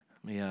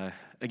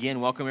Again,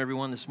 welcome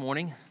everyone this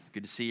morning.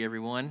 Good to see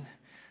everyone.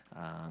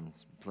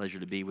 It's a pleasure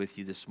to be with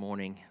you this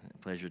morning. A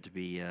pleasure to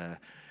be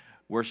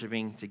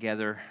worshiping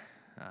together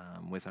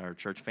with our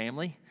church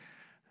family.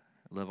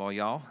 I love all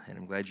y'all, and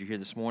I'm glad you're here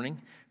this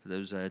morning. For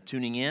those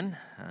tuning in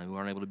who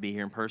aren't able to be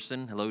here in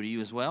person, hello to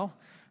you as well.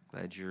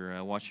 Glad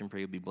you're watching.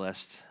 Pray you'll be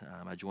blessed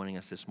by joining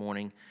us this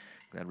morning.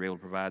 Glad we're able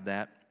to provide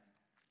that.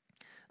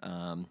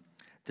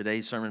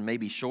 Today's sermon may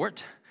be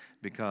short,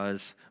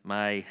 because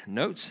my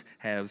notes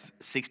have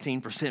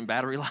 16%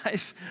 battery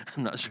life.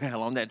 I'm not sure how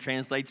long that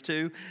translates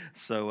to.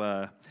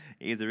 So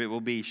either it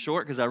will be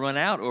short because I run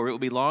out, or it will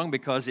be long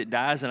because it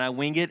dies and I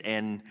wing it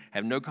and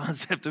have no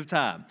concept of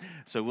time.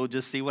 So we'll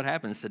just see what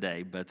happens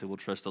today. But we'll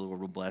trust the Lord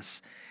will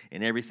bless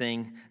in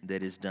everything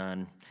that is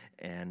done.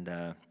 And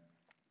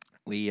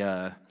we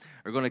are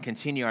going to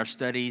continue our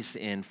studies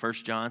in 1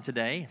 John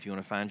today. If you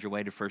want to find your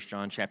way to 1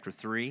 John chapter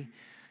 3,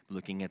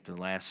 looking at the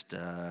last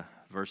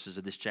verses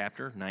of this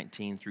chapter,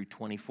 19 through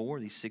 24,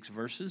 these 6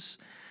 verses.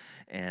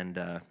 And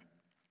as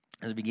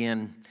we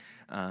begin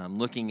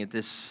looking at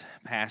this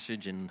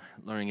passage and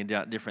learning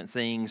about different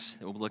things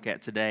that we'll look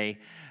at today,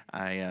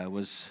 I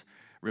was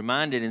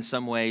reminded in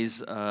some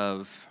ways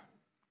of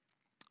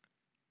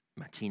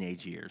my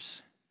teenage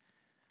years.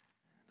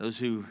 Those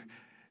who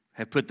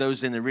have put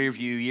those in the rear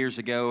view years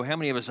ago, how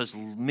many of us just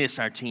miss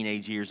our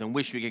teenage years and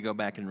wish we could go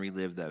back and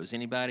relive those?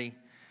 Anybody?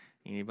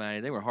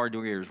 They were hard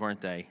years,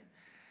 weren't they?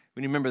 We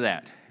need to remember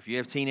that. If you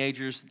have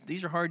teenagers,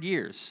 these are hard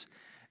years.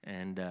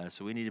 And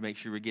so we need to make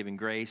sure we're giving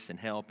grace and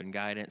help and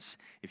guidance.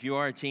 If you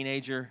are a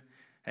teenager,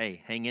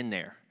 hey, hang in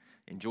there.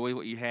 Enjoy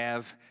what you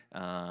have.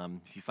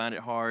 If you find it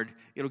hard,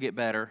 it'll get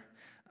better.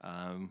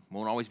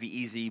 Won't always be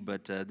easy,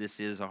 but this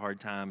is a hard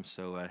time,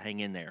 so hang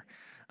in there.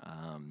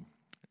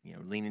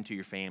 Lean into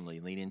your family,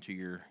 lean into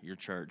your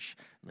church,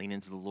 lean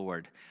into the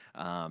Lord.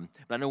 But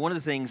I know one of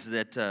the things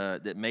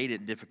that made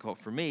it difficult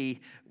for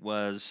me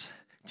was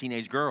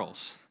teenage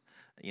girls.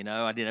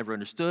 I never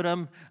understood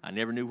them. I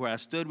never knew where I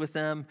stood with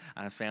them.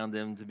 I found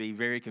them to be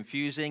very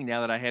confusing. Now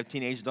that I have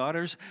teenage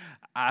daughters,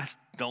 I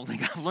don't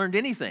think I've learned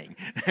anything.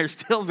 They're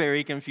still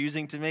very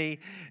confusing to me,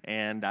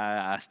 and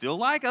I still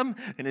like them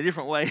in a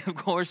different way, of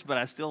course, but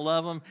I still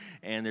love them,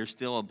 and they're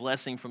still a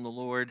blessing from the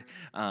Lord.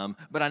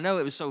 But I know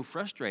it was so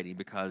frustrating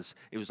because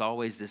it was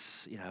always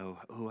this,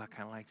 oh, I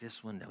kind of like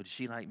this one. Oh, does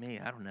she like me?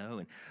 I don't know.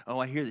 And, oh,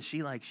 I hear that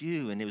she likes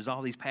you. And it was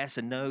all these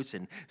passing notes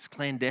and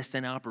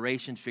clandestine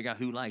operations to figure out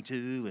who liked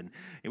who. And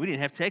we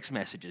didn't have text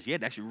messages. You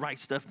had to actually write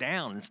stuff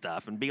down and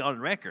stuff and be on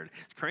record.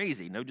 It's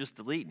crazy. No, just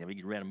deleting it. We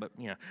could read them, but,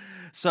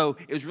 So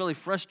it was really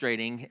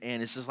frustrating,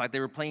 and it's just like they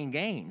were playing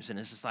games, and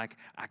it's just like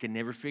I could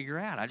never figure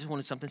out. I just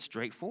wanted something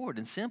straightforward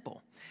and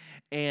simple.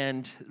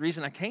 And the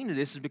reason I came to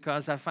this is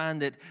because I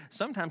find that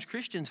sometimes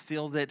Christians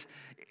feel that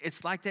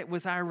it's like that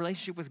with our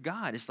relationship with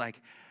God. It's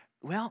like,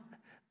 well,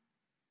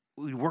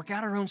 we work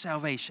out our own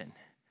salvation,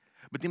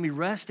 but then we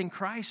rest in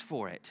Christ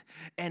for it.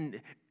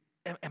 And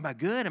am I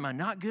good? Am I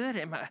not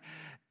good?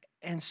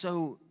 And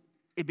so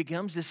it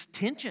becomes this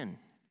tension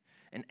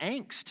and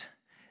angst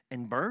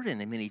and burden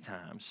many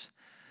times.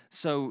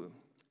 So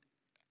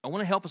I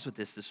want to help us with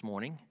this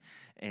morning.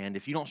 And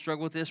if you don't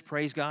struggle with this,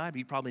 praise God.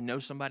 You probably know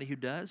somebody who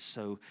does.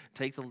 So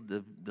take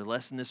the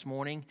lesson this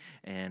morning,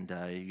 and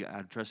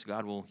I trust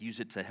God will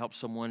use it to help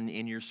someone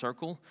in your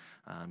circle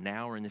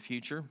now or in the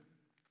future.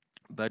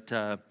 But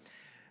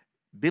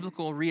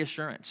biblical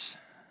reassurance.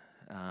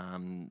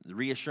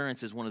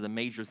 Reassurance is one of the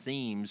major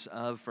themes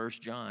of 1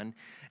 John,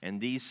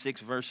 and these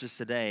 6 verses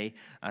today,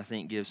 I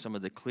think, give some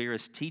of the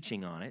clearest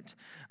teaching on it.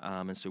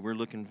 And so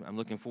I'm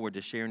looking forward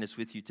to sharing this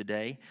with you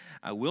today.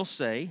 I will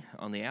say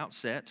on the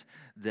outset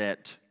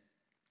that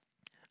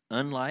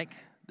unlike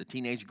the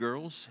teenage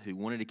girls who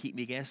wanted to keep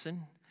me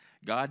guessing,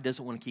 God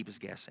doesn't want to keep us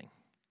guessing.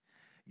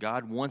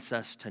 God wants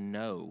us to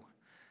know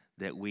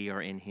that we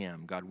are in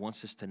Him. God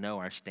wants us to know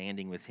our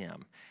standing with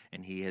Him,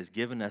 and He has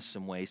given us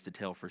some ways to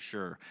tell for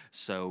sure.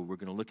 So we're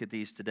going to look at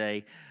these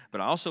today.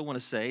 But I also want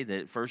to say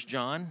that 1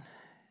 John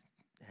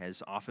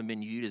has often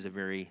been viewed as a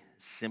very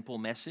simple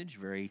message,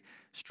 very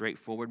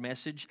straightforward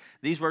message.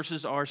 These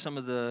verses are some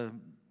of the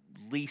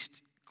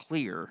least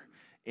clear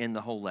in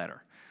the whole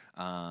letter.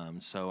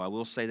 So I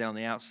will say that on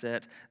the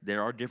outset,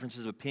 there are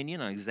differences of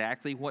opinion on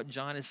exactly what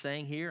John is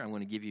saying here. I'm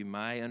going to give you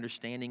my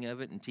understanding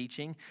of it and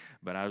teaching,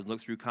 but I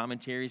looked through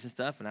commentaries and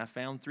stuff, and I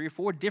found 3 or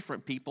 4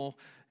 different people,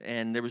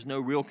 and there was no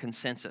real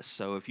consensus.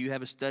 So if you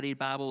have a study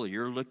Bible or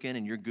you're looking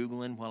and you're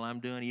Googling while I'm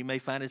doing it, you may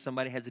find that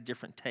somebody has a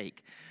different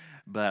take.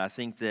 But I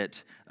think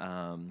that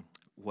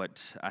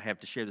what I have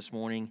to share this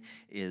morning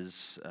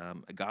is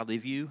a godly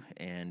view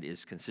and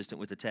is consistent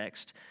with the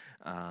text.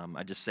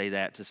 I just say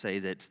that to say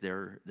that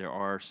there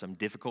are some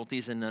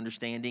difficulties in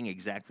understanding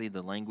exactly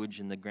the language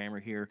and the grammar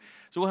here.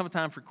 So we'll have a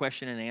time for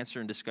question and answer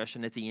and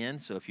discussion at the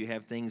end. So if you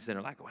have things that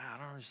are like, wow,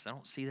 I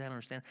don't see that, I don't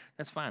understand,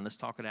 that's fine. Let's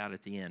talk it out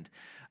at the end.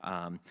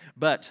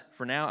 But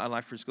for now, I'd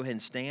like for us to go ahead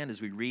and stand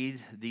as we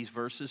read these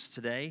verses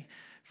today.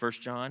 1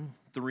 John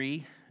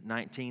 3,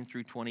 19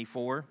 through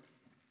 24.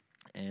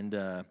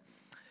 And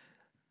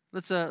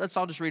let's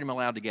all just read them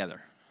aloud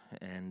together.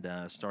 And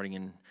starting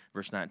in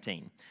Verse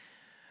 19.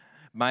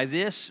 By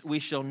this we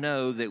shall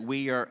know that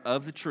we are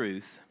of the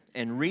truth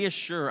and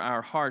reassure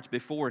our hearts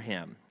before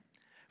him.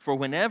 For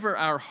whenever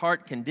our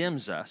heart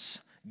condemns us,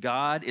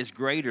 God is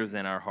greater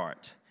than our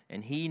heart,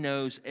 and he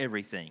knows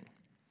everything.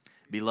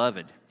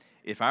 Beloved,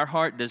 if our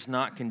heart does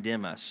not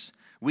condemn us,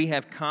 we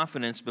have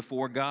confidence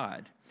before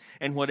God.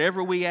 And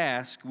whatever we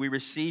ask, we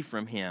receive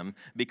from him,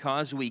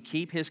 because we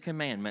keep his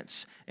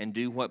commandments and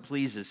do what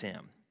pleases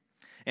him.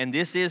 And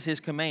this is his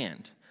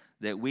command,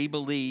 that we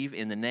believe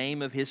in the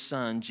name of his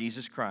Son,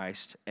 Jesus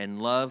Christ, and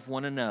love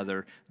one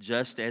another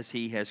just as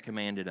he has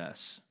commanded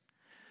us.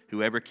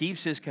 Whoever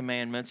keeps his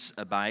commandments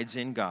abides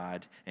in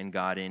God, and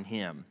God in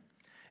him.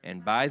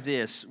 And by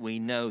this we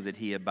know that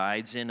he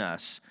abides in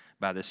us,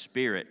 by the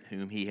Spirit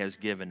whom he has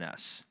given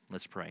us.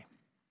 Let's pray.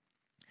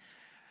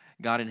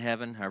 God in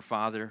heaven, our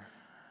Father,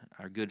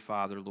 our good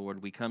Father,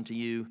 Lord, we come to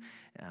you,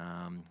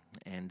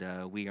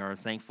 and we are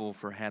thankful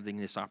for having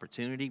this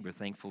opportunity. We're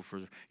thankful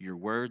for your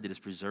word that is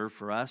preserved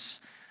for us,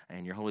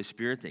 and your Holy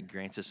Spirit that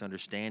grants us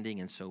understanding.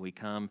 And so we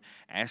come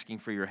asking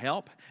for your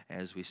help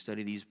as we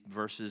study these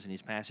verses and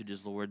these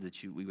passages, Lord, that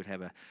we would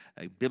have a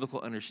biblical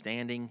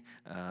understanding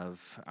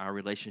of our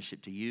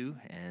relationship to you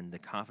and the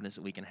confidence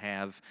that we can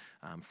have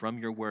from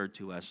your word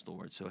to us,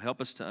 Lord. So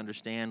help us to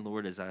understand,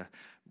 Lord, as I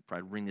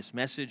bring this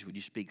message. Would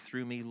you speak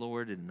through me,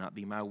 Lord, and not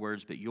be my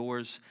words but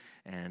yours?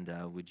 And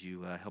would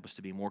you help us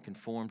to be more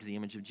conformed to the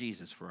image of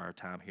Jesus for our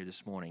time here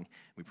this morning?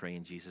 We pray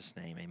in Jesus'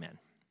 name, amen.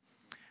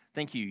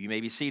 Thank you. You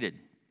may be seated.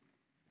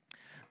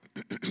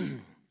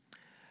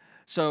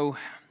 So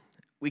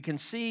we can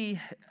see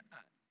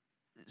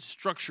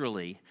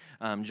structurally,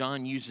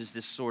 John uses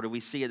this sort of, we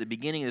see at the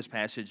beginning of this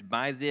passage,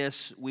 by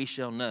this we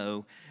shall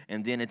know,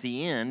 and then at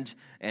the end,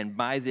 and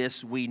by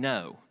this we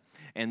know.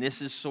 And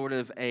this is sort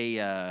of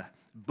a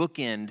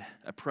bookend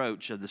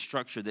approach of the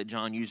structure that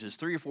John uses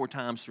 3 or 4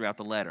 times throughout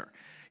the letter.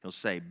 He'll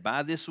say,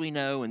 by this we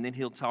know, and then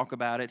he'll talk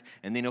about it,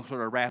 and then he'll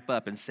sort of wrap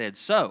up and said,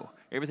 so,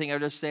 everything I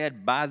just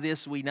said, by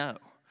this we know.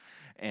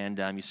 And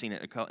you've seen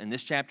it in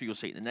this chapter, you'll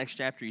see it in the next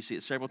chapter, you see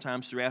it several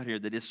times throughout here,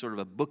 that is sort of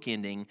a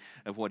bookending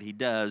of what he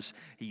does.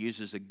 He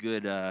uses a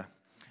good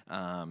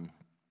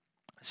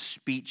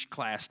speech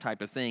class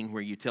type of thing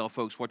where you tell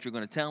folks what you're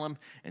going to tell them,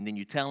 and then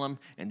you tell them,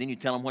 and then you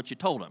tell them what you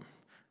told them.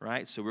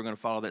 Right? So we're going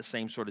to follow that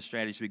same sort of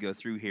strategy as we go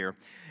through here.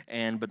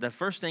 But the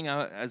first thing,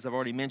 as I've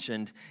already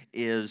mentioned,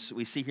 is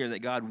we see here that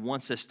God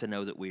wants us to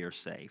know that we are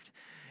saved.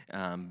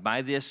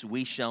 By this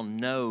we shall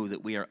know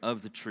that we are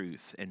of the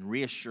truth and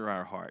reassure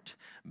our heart.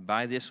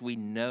 By this we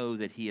know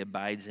that he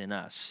abides in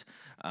us.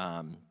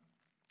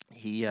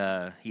 He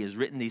has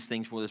written these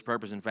things for this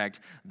purpose. In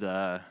fact,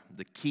 the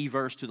key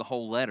verse to the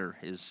whole letter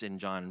is in 1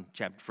 John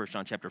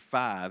chapter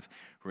 5,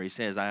 where he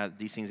says,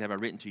 these things have I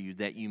written to you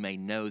that you may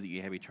know that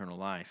you have eternal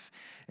life.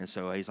 And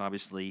so he's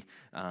obviously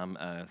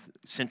a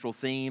central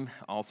theme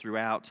all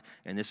throughout,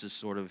 and this is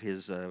sort of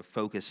his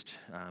focused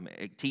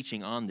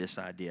teaching on this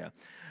idea.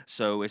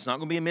 So it's not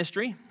going to be a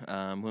mystery.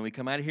 When we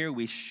come out of here,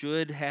 we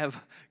should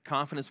have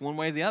confidence one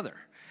way or the other.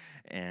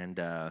 And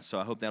so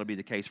I hope that'll be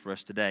the case for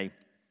us today.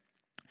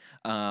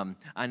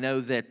 I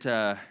know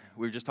that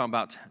we were just talking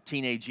about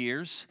teenage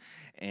years,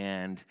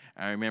 and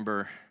I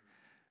remember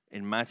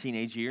in my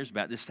teenage years,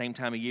 about this same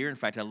time of year, in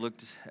fact, I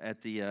looked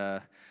at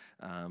the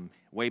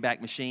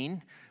Wayback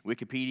Machine,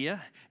 Wikipedia,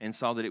 and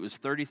saw that it was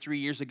 33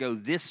 years ago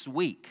this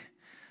week.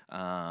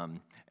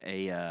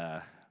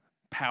 A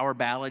power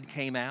ballad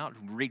came out,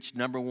 reached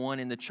 #1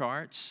 in the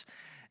charts,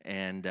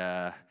 and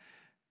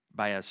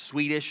by a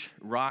Swedish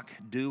rock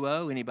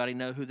duo. Anybody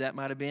know who that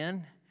might have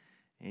been?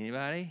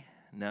 Anybody?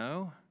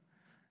 No?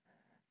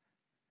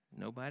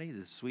 Nobody?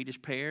 The Swedish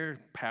pair,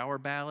 power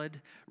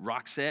ballad.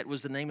 Roxette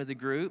was the name of the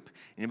group.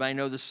 Anybody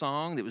know the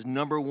song that was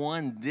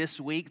 #1 this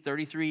week,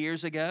 33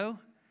 years ago?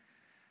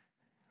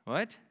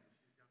 What?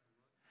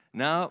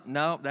 No,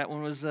 that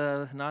one was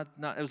not.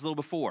 It was a little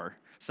before.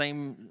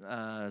 Same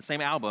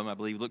album, I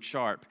believe. Look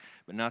Sharp,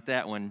 but not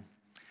that one.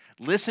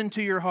 Listen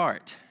to Your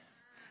Heart.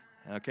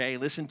 Okay,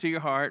 Listen to Your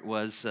Heart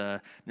was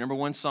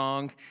 #1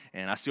 song,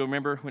 and I still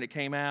remember when it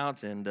came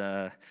out,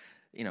 and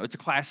it's a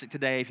classic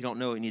today. If you don't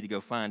know it, you need to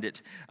go find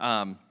it.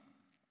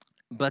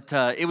 But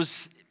it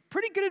was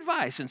pretty good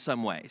advice in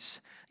some ways.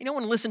 You don't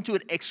want to listen to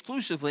it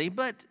exclusively,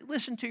 but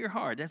listen to your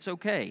heart. That's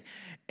okay.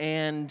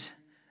 And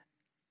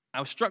I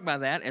was struck by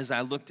that as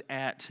I looked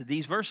at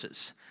these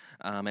verses.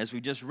 As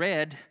we just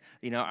read,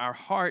 our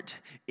heart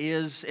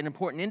is an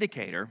important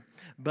indicator,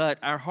 but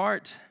our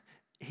heart,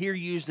 here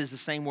used as the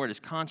same word as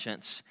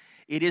conscience,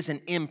 it is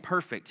an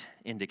imperfect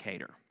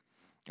indicator.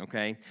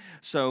 Okay,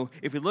 so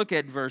if we look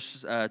at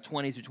verse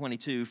 20 through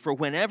 22, for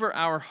whenever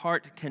our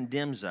heart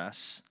condemns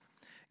us,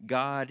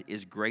 God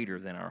is greater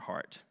than our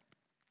heart,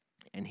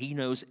 and he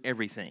knows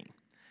everything.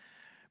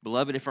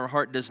 Beloved, if our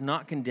heart does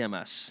not condemn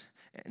us,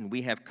 and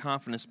we have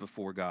confidence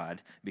before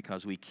God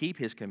because we keep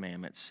his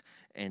commandments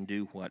and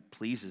do what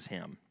pleases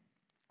him.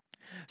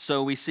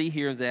 So we see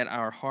here that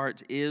our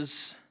heart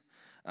is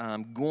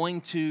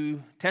going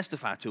to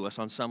testify to us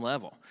on some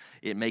level.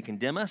 It may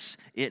condemn us.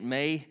 It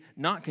may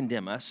not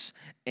condemn us.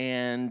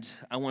 And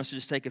I want us to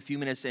just take a few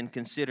minutes and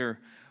consider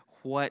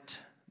what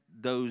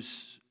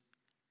those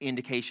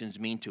indications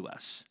mean to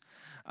us.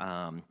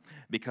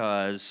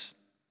 Because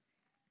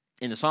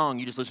in the song,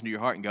 you just listen to your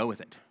heart and go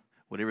with it.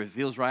 Whatever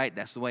feels right,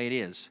 that's the way it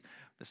is.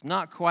 That's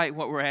not quite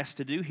what we're asked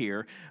to do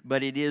here,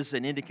 but it is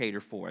an indicator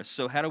for us.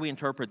 So how do we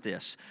interpret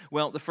this?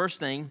 Well, the first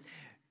thing,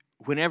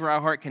 whenever our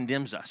heart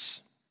condemns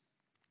us,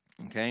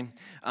 okay,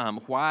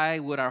 why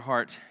would our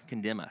heart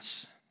condemn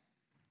us?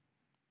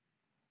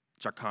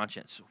 It's our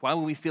conscience. Why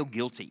would we feel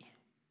guilty?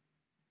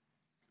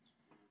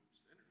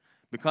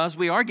 Because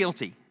we are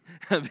guilty,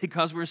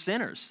 because we're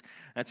sinners.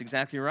 That's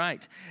exactly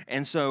right.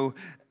 And so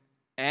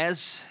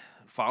as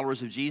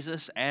followers of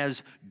Jesus,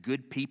 as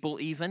good people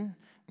even,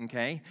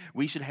 okay,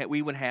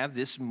 we would have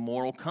this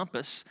moral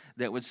compass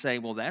that would say,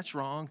 well, that's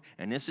wrong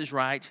and this is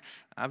right.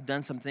 I've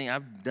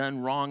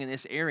done wrong in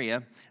this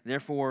area,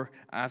 therefore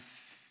I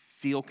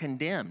feel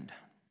condemned.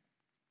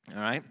 All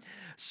right?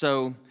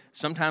 So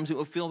sometimes it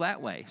will feel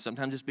that way.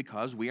 Sometimes it's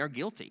because we are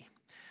guilty.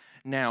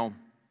 Now,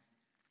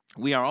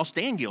 we are all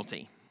staying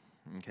guilty,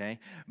 okay?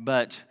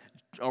 But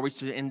are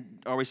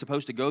we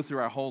supposed to go through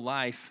our whole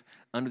life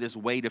under this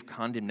weight of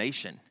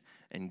condemnation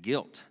and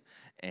guilt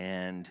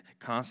and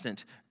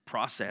constant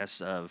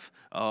process of,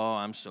 oh,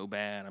 I'm so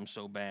bad,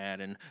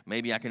 and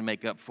maybe I can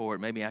make up for it,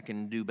 maybe I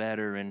can do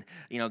better, and,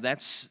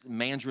 that's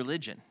man's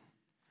religion,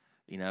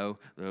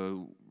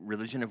 the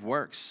religion of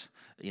works,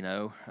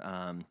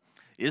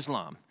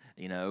 Islam,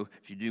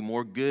 if you do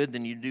more good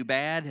than you do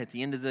bad, at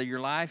the end of your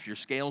life, your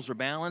scales are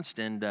balanced,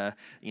 and,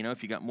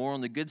 if you got more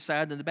on the good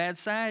side than the bad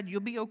side,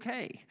 you'll be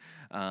okay.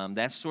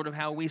 That's sort of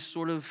how we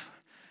sort of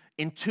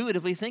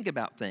intuitively think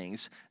about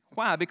things.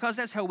 Why? Because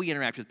that's how we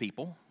interact with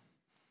people.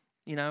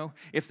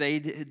 If they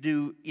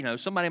do,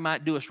 somebody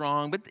might do us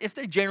wrong, but if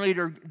they generally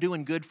are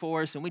doing good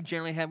for us and we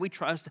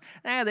trust,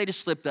 they just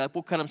slipped up,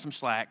 we'll cut them some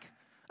slack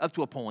up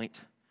to a point,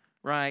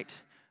 right?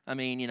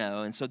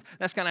 And so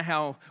that's kind of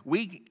how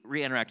we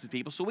interact with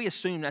people. So we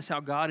assume that's how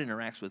God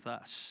interacts with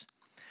us.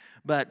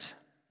 But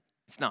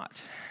it's not.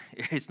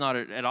 It's not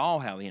at all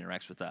how he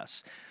interacts with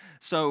us.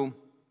 So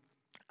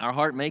our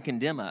heart may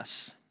condemn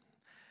us.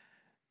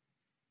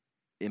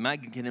 It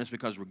might condemn us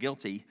because we're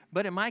guilty,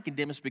 but it might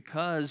condemn us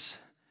because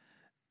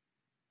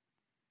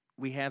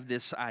we have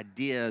this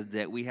idea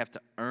that we have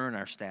to earn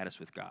our status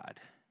with God,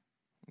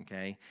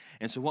 okay?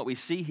 And so what we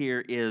see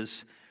here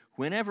is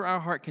whenever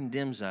our heart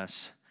condemns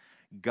us,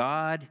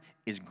 God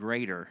is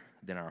greater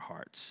than our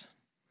hearts,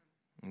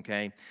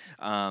 okay?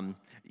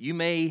 You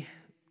may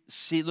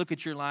look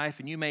at your life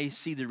and you may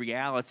see the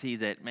reality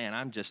that, man,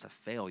 I'm just a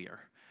failure.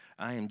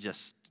 I am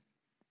just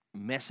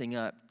messing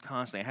up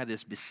constantly. I have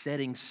this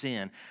besetting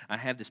sin. I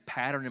have this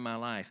pattern in my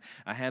life.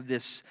 I have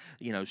this,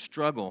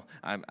 struggle.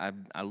 I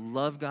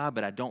love God,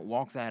 but I don't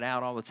walk that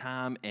out all the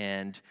time.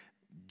 And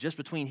just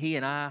between he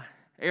and I,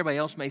 everybody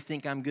else may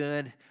think I'm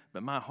good,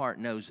 but my heart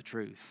knows the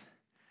truth.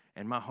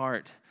 And my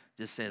heart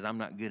just says I'm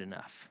not good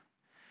enough.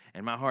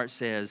 And my heart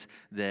says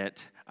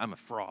that I'm a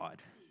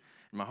fraud.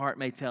 And my heart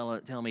may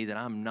tell me that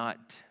I'm not,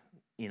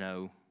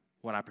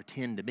 what I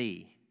pretend to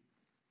be.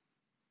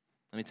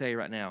 Let me tell you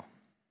right now,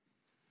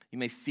 you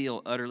may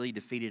feel utterly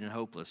defeated and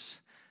hopeless,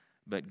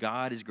 but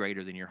God is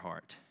greater than your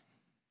heart,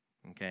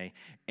 okay?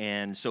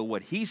 And so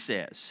what he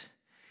says,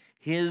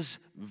 his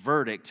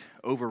verdict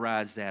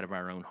overrides that of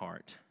our own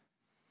heart,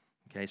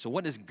 okay? So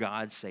what does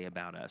God say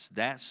about us?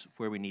 That's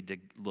where we need to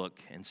look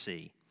and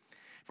see.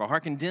 If our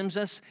heart condemns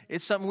us,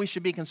 it's something we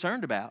should be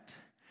concerned about,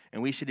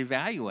 and we should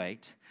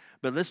evaluate.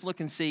 But let's look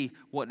and see,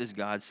 what does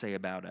God say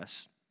about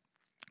us?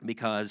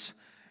 Because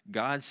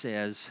God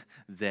says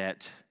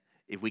that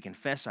if we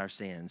confess our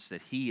sins,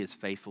 that he is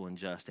faithful and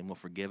just and will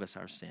forgive us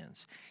our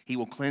sins. He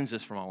will cleanse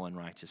us from all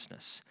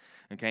unrighteousness.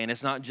 Okay, and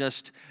it's not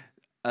just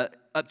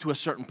up to a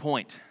certain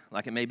point,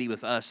 like it may be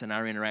with us and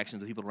our interactions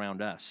with people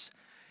around us.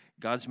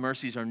 God's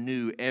mercies are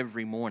new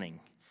every morning.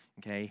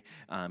 Okay,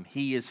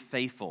 he is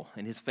faithful,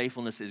 and his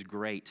faithfulness is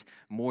great,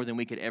 more than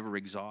we could ever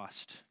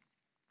exhaust.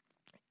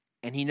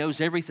 And he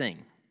knows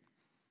everything.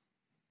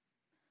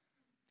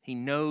 He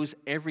knows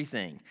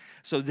everything.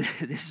 So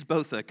this is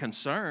both a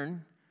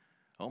concern.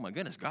 Oh my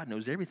goodness, God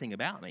knows everything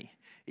about me.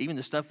 Even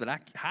the stuff that I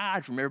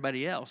hide from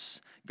everybody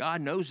else.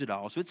 God knows it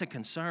all. So it's a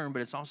concern,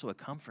 but it's also a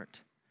comfort.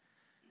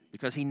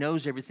 Because he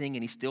knows everything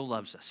and he still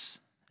loves us.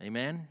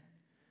 Amen?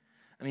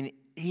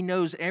 He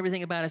knows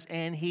everything about us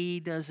and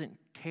he doesn't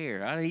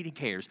care. He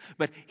cares,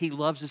 but he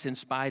loves us in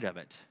spite of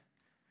it.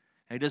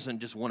 He doesn't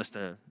just want us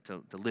to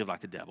live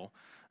like the devil,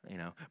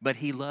 but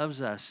he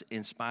loves us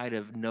in spite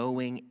of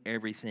knowing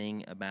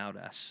everything about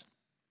us.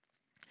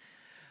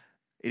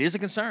 It is a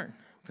concern,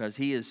 because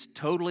he is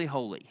totally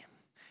holy,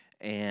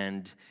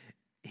 and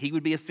he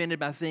would be offended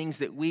by things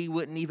that we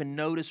wouldn't even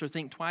notice or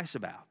think twice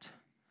about.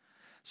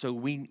 So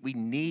we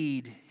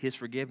need his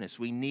forgiveness.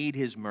 We need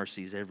his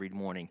mercies every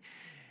morning.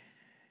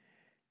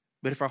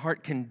 But if our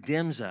heart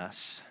condemns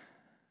us,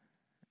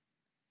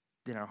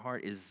 then our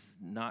heart is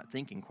not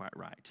thinking quite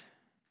right.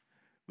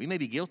 We may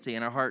be guilty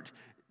in our heart.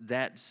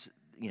 That's,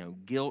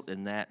 guilt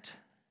and that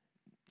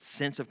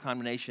sense of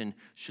condemnation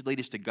should lead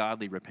us to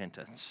godly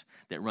repentance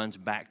that runs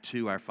back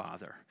to our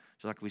Father.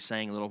 Just like we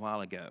sang a little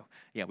while ago.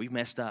 Yeah, we've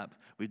messed up.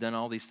 We've done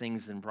all these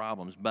things and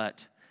problems,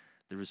 but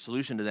the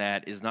solution to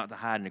that is not to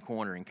hide in a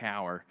corner and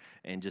cower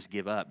and just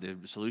give up. The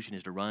solution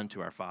is to run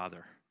to our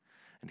Father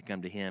and to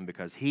come to Him,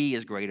 because He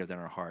is greater than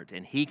our heart,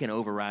 and He can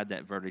override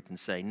that verdict and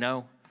say,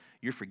 no,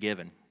 you're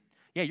forgiven.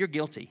 Yeah, you're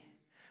guilty,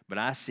 but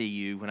I see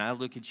you. When I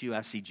look at you,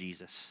 I see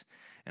Jesus,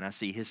 and I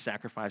see His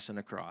sacrifice on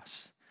the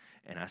cross,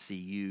 and I see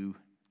you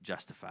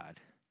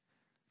justified,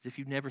 as if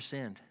you've never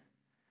sinned.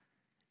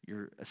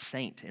 You're a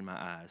saint in my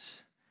eyes,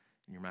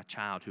 and you're my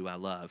child who I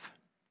love.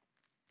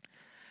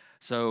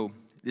 So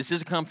this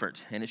is a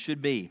comfort, and it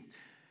should be,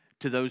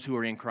 to those who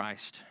are in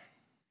Christ.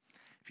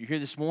 If you're here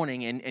this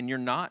morning and you're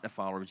not a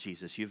follower of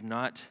Jesus, you've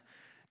not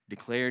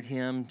declared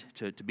Him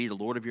to be the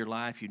Lord of your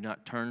life, you've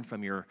not turned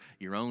from your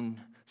own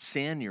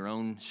sin, your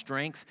own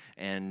strength,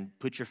 and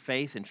put your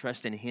faith and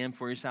trust in Him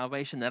for your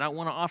salvation, then I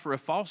want to offer a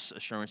false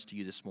assurance to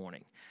you this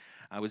morning.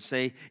 I would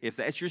say, if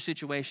that's your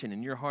situation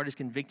and your heart is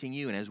convicting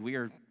you, and as we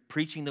are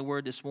preaching the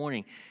word this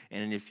morning,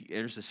 and if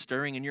there's a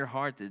stirring in your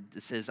heart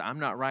that says, I'm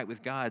not right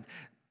with God,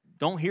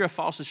 don't hear a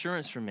false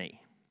assurance from me,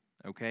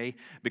 okay?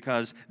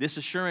 Because this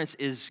assurance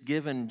is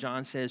given,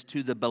 John says,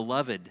 to the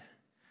beloved,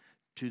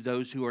 to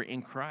those who are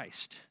in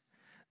Christ.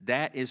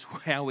 That is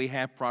how we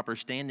have proper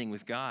standing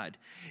with God.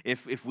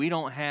 If we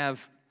don't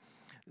have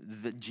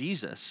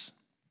Jesus,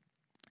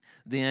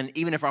 then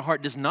even if our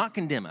heart does not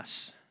condemn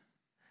us,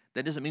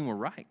 that doesn't mean we're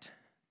right.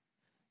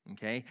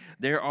 Okay?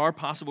 There are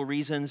possible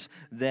reasons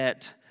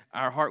that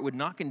our heart would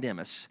not condemn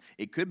us.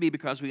 It could be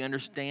because we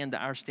understand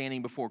that our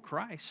standing before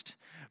Christ,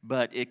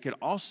 but it could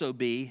also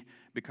be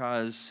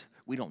because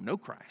we don't know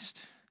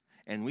Christ.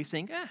 And we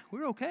think,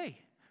 we're okay.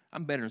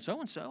 I'm better than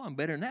so-and-so. I'm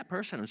better than that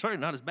person. I'm certainly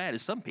not as bad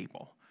as some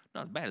people.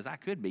 Not as bad as I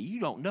could be.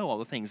 You don't know all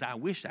the things I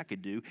wish I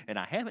could do, and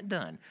I haven't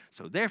done.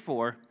 So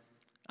therefore,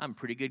 I'm a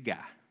pretty good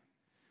guy.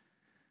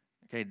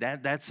 Okay,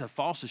 that's a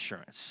false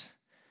assurance.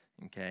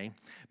 Okay?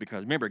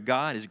 Because remember,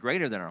 God is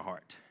greater than our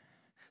heart.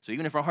 So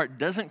even if our heart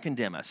doesn't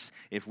condemn us,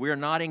 if we're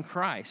not in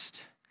Christ,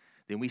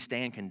 then we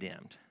stand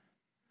condemned.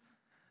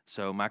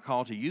 So my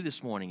call to you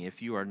this morning,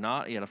 if you are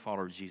not yet a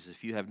follower of Jesus,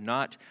 if you have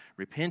not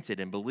repented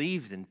and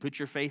believed and put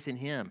your faith in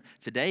Him,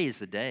 today is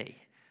the day.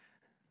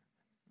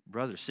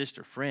 Brother,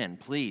 sister, friend,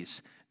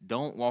 please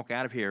don't walk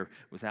out of here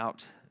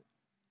without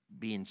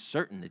being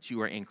certain that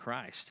you are in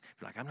Christ.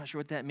 If you're like, I'm not sure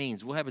what that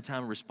means, we'll have a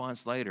time of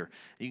response later.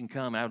 You can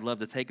come. I would love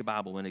to take a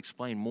Bible and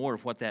explain more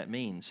of what that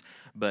means.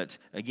 But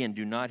again,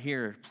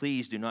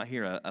 please do not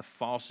hear a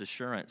false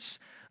assurance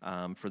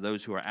for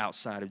those who are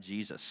outside of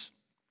Jesus.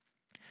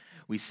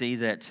 We see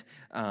that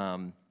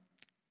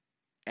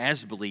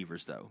as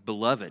believers, though,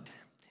 beloved,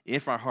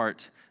 if our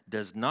heart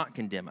does not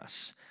condemn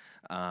us,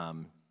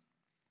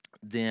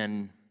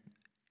 then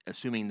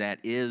assuming that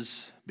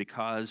is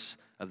because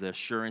of the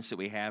assurance that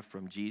we have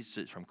from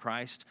Jesus, from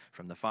Christ,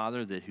 from the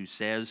Father, who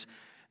says,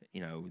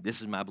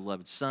 this is my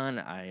beloved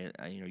Son.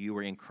 You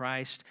are in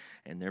Christ,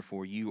 and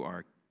therefore you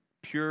are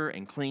pure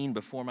and clean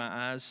before my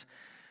eyes.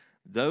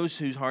 Those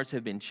whose hearts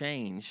have been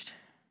changed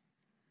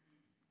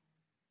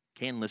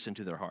can listen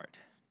to their heart.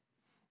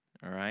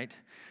 All right?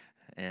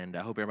 And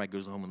I hope everybody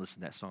goes home and listens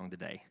to that song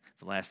today.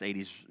 It's the last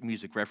 80s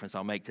music reference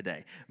I'll make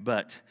today.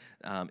 But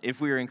if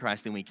we are in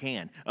Christ, then we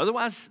can.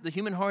 Otherwise, the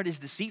human heart is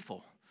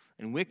deceitful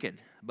and wicked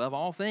above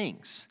all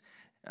things.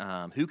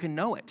 Who can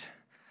know it?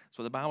 That's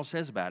what the Bible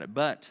says about it.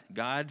 But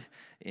God,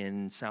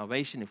 in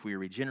salvation, if we are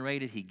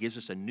regenerated, He gives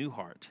us a new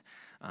heart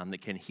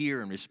that can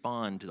hear and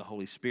respond to the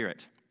Holy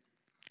Spirit.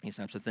 These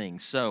types of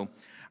things. So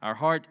our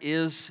heart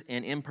is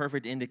an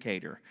imperfect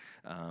indicator,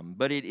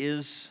 but it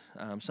is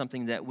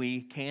something that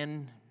we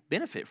can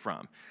benefit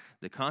from.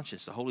 The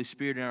conscience, the Holy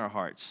Spirit in our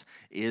hearts,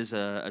 is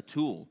a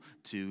tool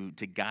to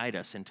guide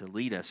us and to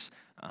lead us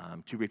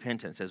to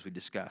repentance, as we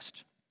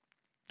discussed.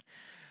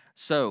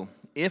 So,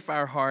 if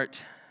our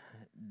heart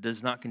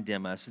does not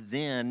condemn us,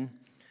 then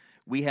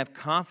we have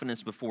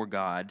confidence before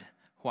God.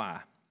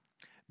 Why?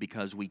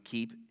 Because we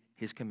keep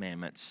His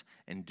commandments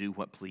and do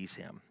what please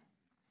Him.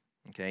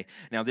 Okay?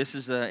 Now, this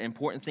is an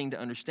important thing to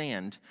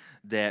understand,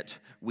 that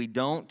we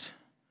don't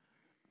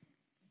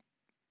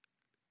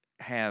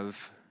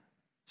have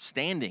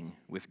standing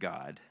with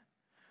God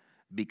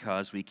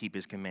because we keep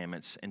His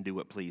commandments and do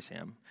what please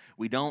Him.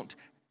 We don't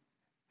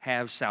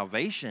have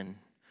salvation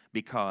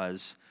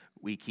because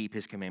we keep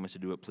His commandments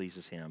and do what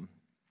pleases Him.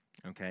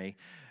 Okay?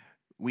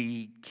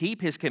 We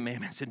keep His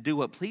commandments and do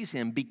what please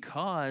Him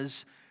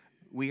because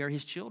we are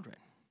His children,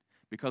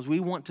 because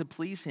we want to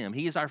please Him.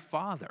 He is our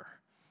Father.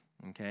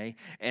 Okay?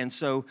 And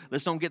so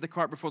let's don't get the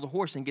cart before the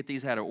horse and get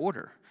these out of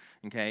order.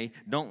 Okay?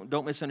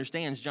 Don't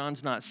misunderstand.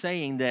 John's not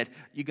saying that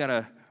you got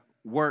to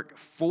work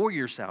for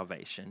your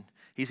salvation.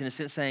 He's in a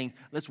sense saying,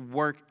 let's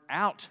work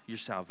out your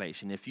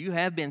salvation. If you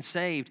have been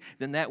saved,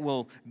 then that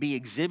will be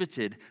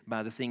exhibited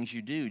by the things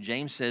you do.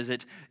 James says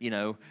it,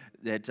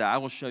 that I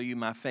will show you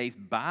my faith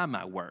by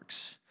my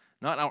works,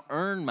 Not I'll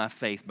earn my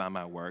faith by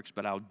my works,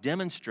 but I'll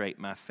demonstrate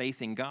my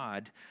faith in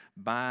God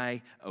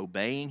by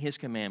obeying his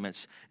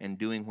commandments and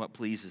doing what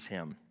pleases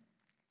him.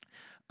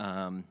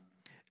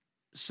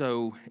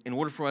 So in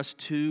order for us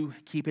to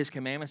keep his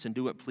commandments and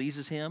do what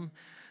pleases him,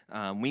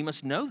 we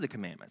must know the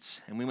commandments,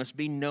 and we must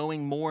be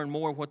knowing more and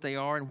more of what they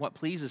are and what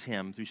pleases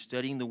him through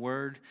studying the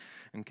word,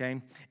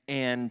 okay?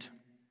 And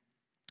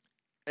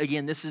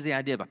again, this is the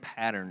idea of a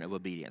pattern of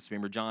obedience.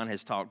 Remember, John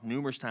has talked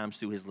numerous times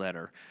through his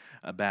letter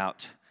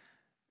about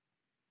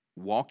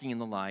walking in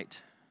the light,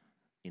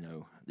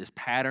 this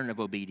pattern of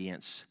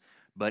obedience.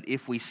 But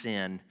if we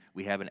sin,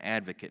 we have an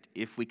advocate.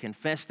 If we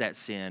confess that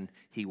sin,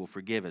 he will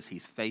forgive us.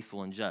 He's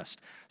faithful and just.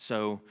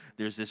 So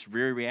there's this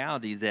very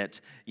reality that,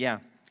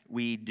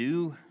 we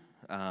do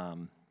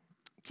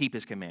keep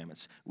his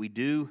commandments. We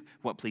do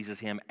what pleases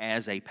him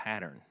as a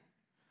pattern.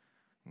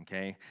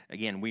 Okay?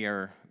 Again,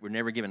 we're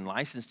never given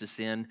license to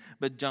sin,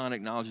 but John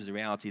acknowledges the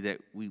reality that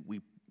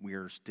we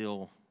are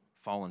still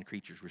fallen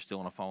creatures. We're still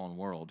in a fallen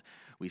world.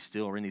 We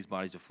still are in these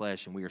bodies of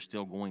flesh, and we are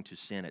still going to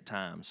sin at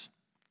times.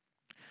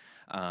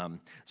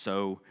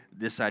 So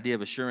this idea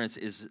of assurance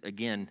is,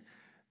 again,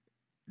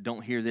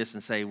 don't hear this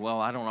and say, well,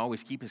 I don't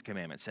always keep his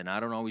commandments, and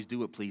I don't always do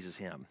what pleases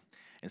him,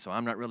 and so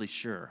I'm not really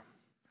sure.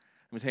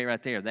 Let me tell you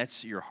right there,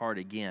 that's your heart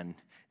again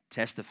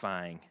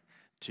testifying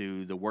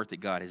to the work that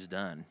God has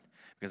done.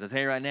 Because I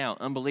tell you right now,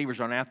 unbelievers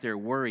aren't out there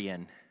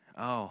worrying,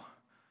 oh,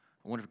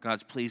 I wonder if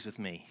God's pleased with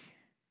me.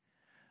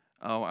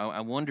 Oh, I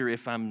wonder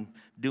if I'm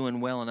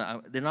doing well.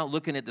 And they're not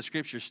looking at the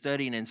scripture,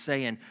 studying and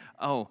saying,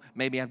 oh,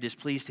 maybe I've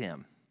displeased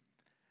him.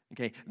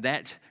 Okay,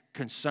 that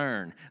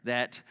concern,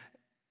 that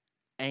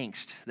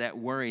angst, that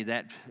worry,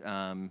 that,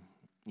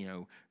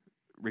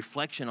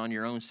 reflection on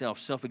your own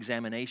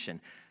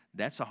self-examination,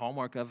 that's a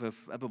hallmark of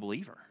a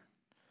believer.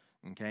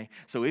 Okay,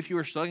 so if you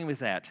are struggling with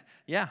that,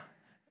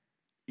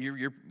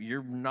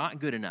 you're not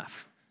good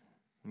enough.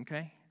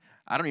 Okay,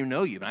 I don't even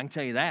know you, but I can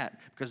tell you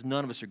that because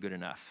none of us are good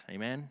enough.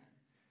 Amen.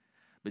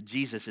 But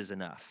Jesus is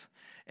enough,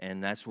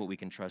 and that's what we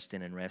can trust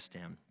in and rest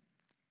in.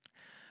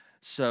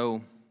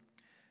 So,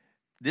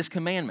 this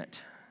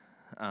commandment,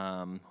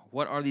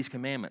 what are these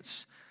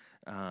commandments?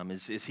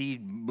 Is he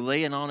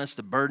laying on us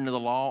the burden of the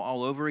law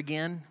all over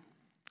again?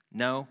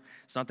 No,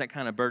 it's not that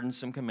kind of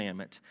burdensome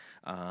commandment.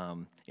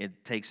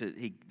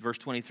 Verse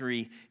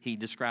 23, he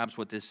describes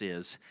what this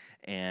is,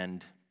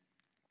 and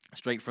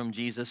straight from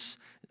Jesus'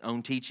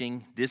 own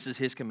teaching, this is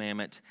his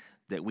commandment,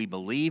 that we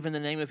believe in the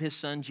name of his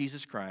Son,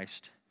 Jesus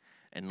Christ,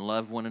 and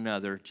love one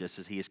another just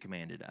as he has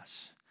commanded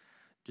us.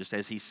 Just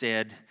as he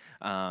said,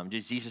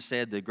 Jesus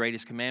said, the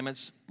greatest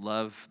commandments,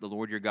 love the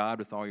Lord your God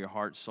with all your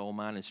heart, soul,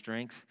 mind, and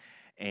strength,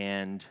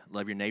 and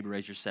love your neighbor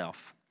as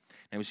yourself.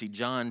 And we see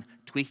John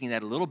tweaking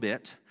that a little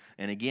bit,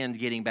 and again,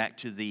 getting back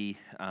to the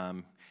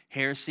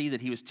heresy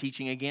that he was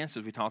teaching against,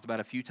 as we talked about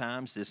a few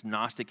times, this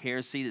Gnostic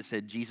heresy that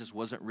said Jesus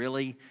wasn't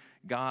really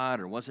God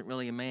or wasn't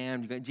really a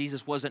man.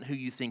 Jesus wasn't who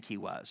you think he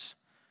was.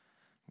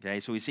 Okay,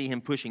 so we see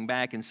him pushing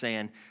back and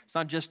saying, it's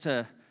not just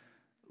to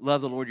love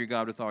the Lord your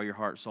God with all your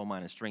heart, soul,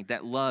 mind, and strength.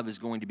 That love is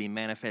going to be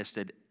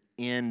manifested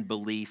in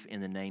belief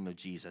in the name of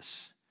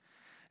Jesus.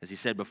 As he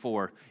said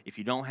before, if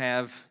you don't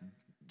have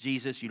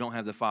Jesus, you don't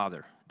have the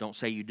Father. Don't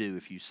say you do.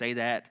 If you say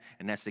that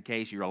and that's the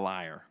case, you're a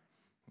liar.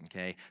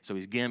 Okay, so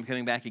he's again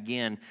coming back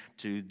again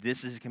to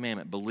this is his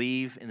commandment.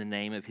 Believe in the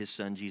name of his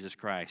Son, Jesus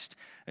Christ.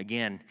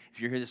 Again,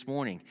 if you're here this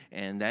morning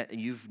and that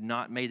you've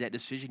not made that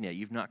decision yet,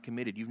 you've not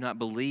committed, you've not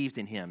believed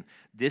in him,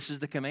 this is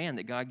the command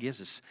that God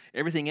gives us.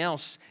 Everything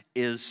else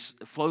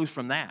flows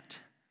from that.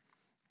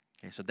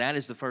 Okay, so that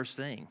is the first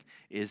thing,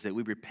 is that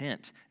we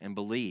repent and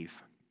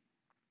believe.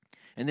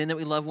 And then that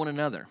we love one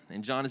another.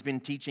 And John has been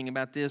teaching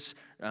about this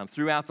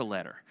throughout the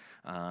letter.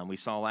 We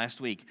saw last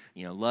week,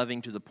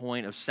 loving to the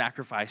point of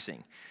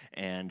sacrificing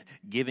and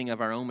giving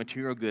of our own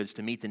material goods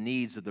to meet the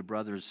needs of the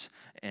brothers.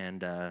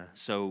 And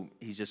so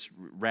he's just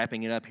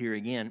wrapping it up here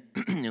again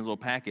in a little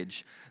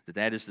package,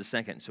 that is the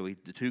second. So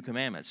the two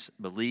commandments,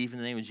 believe in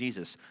the name of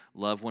Jesus,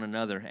 love one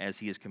another as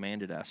he has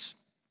commanded us.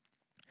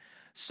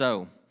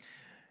 So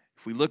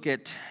if we look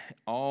at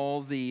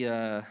all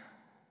the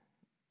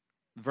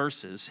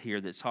verses here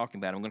that's talking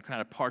about, I'm going to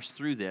kind of parse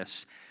through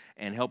this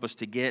and help us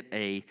to get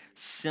a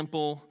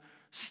simple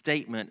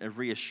statement of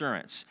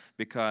reassurance,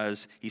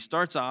 because he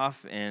starts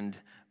off and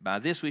by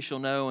this we shall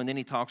know, and then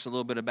he talks a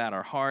little bit about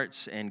our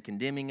hearts and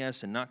condemning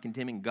us and not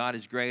condemning. God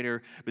is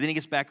greater, but then he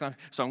gets back on.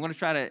 So I'm going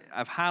to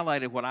I've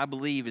highlighted what I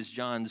believe is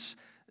John's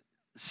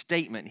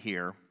statement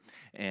here,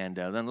 and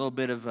then a little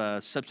bit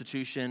of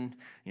substitution,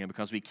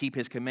 because we keep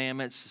his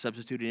commandments,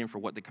 substituted in for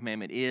what the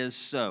commandment is.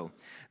 So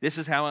this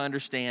is how I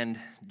understand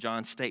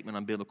John's statement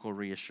on biblical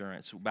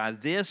reassurance. By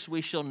this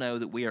we shall know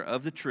that we are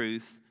of the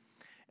truth,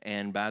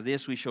 and by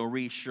this we shall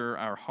reassure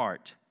our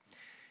heart.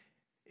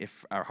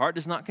 If our heart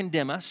does not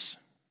condemn us,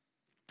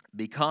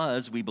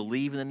 because we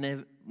believe in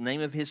the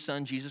name of his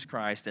Son, Jesus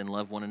Christ, and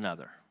love one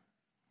another.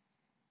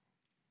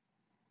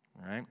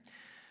 All right?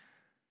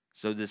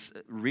 So this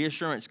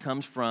reassurance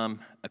comes from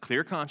a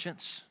clear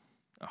conscience,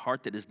 a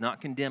heart that does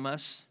not condemn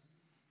us.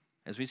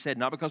 As we said,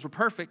 not because we're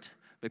perfect,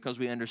 because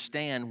we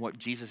understand what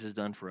Jesus has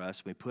done for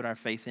us. We put our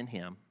faith in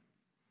him.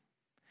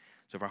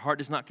 So if our heart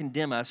does not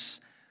condemn us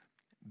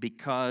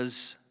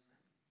because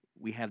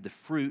we have the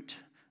fruit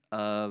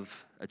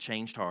of a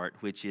changed heart,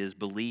 which is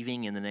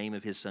believing in the name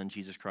of his Son,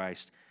 Jesus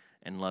Christ,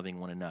 and loving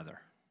one another.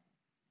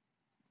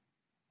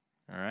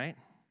 All right?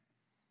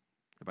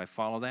 Everybody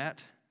follow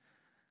that?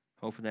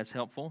 Hopefully that's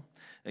helpful.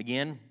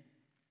 Again,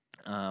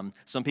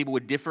 some people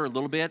would differ a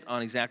little bit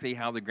on exactly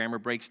how the grammar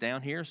breaks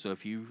down here. So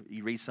if you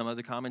read some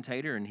other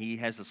commentator and he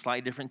has a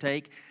slightly different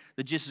take,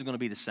 the gist is going to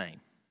be the same.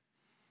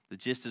 The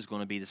gist is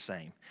going to be the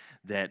same,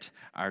 that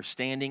our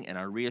standing and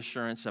our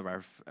reassurance of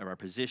our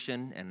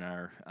position and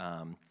our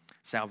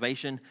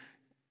salvation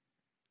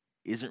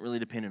isn't really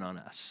dependent on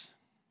us.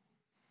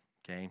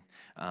 Okay?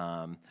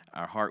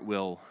 Our heart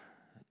will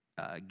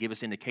give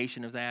us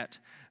indication of that,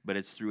 but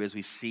it's through as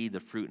we see the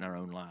fruit in our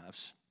own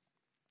lives.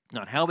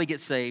 Not how we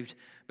get saved,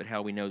 but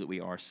how we know that we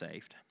are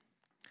saved.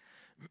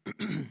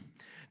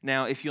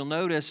 Now, if you'll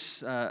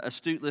notice,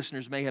 astute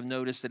listeners may have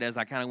noticed that as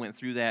I kind of went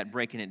through that,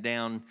 breaking it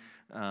down,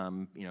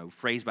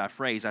 phrase by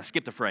phrase, I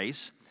skipped a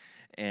phrase,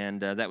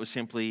 and that was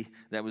simply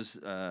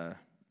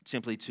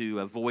to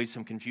avoid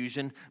some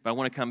confusion. But I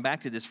want to come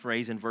back to this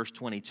phrase in verse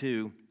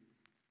 22.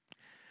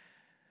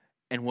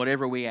 And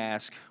whatever we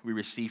ask, we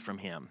receive from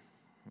him.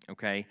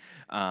 Okay,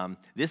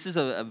 this is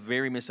a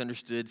very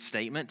misunderstood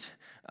statement.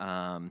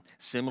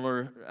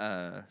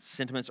 Similar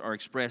sentiments are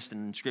expressed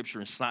in Scripture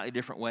in slightly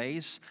different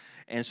ways.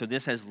 And so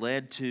this has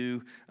led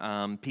to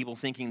people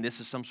thinking this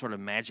is some sort of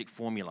magic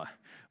formula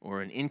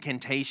or an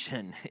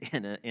incantation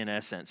in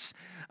essence.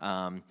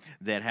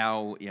 That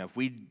how, if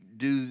we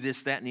do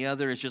this, that, and the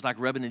other, it's just like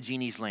rubbing the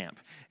genie's lamp.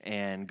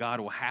 And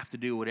God will have to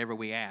do whatever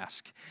we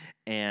ask.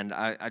 And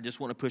I just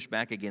want to push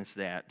back against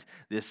that.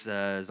 This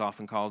is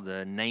often called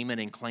the name it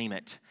and claim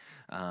it.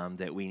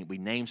 That we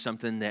name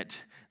something that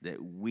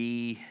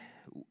we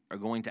are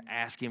going to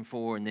ask him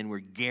for, and then we're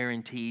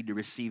guaranteed to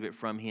receive it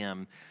from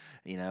him.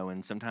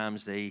 And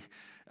sometimes they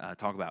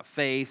talk about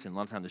faith, and a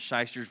lot of times the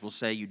shysters will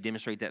say you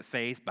demonstrate that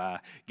faith by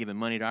giving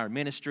money to our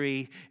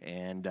ministry,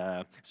 and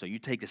so you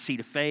take a seed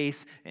of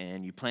faith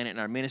and you plant it in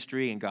our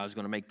ministry, and God's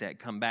going to make that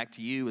come back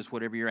to you as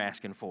whatever you're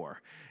asking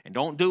for. And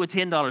don't do a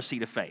 $10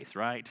 seed of faith,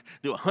 right?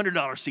 Do a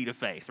 $100 seed of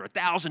faith or a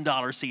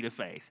 $1,000 seed of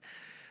faith.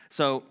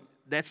 So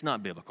that's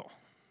not biblical,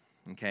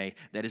 okay?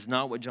 That is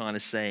not what John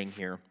is saying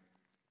here.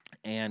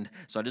 And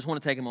so I just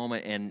want to take a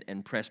moment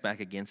and press back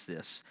against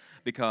this,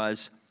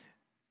 because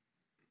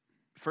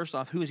first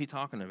off, who is he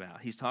talking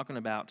about? He's talking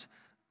about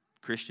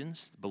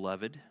Christians,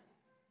 beloved.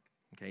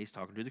 Okay, he's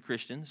talking to the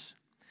Christians.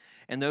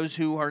 And those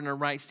who are in a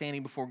right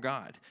standing before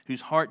God,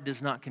 whose heart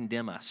does not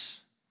condemn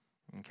us.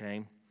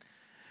 Okay?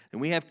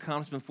 And we have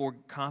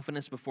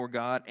confidence before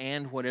God,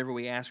 and whatever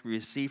we ask, we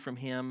receive from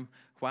him.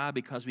 Why?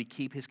 Because we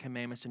keep his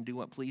commandments and do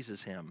what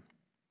pleases him.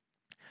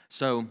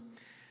 So,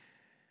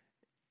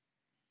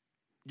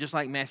 just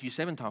like Matthew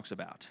 7 talks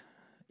about,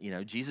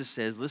 Jesus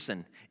says,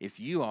 listen, if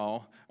you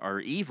all are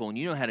evil and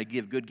you know how to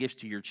give good gifts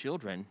to your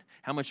children,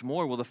 how much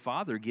more will the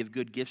Father give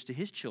good gifts to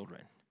his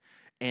children?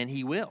 And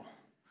he will.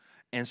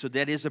 And so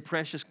that is a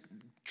precious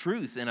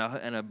truth and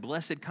a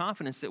blessed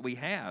confidence that we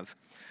have.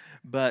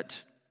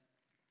 But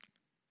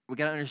we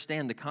got to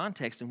understand the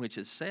context in which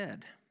it's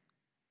said.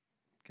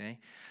 Okay?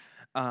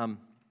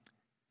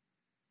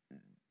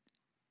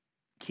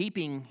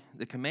 Keeping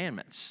the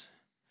commandments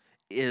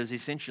is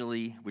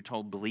essentially, we're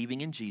told,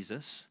 believing in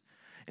Jesus.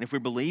 And if we're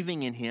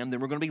believing in him, then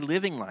we're going to be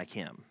living like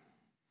him.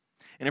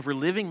 And if we're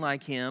living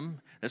like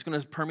him, that's going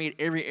to permeate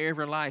every area of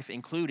our life,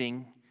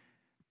 including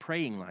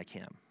praying like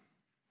him.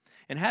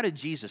 And how did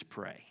Jesus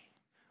pray?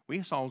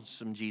 We saw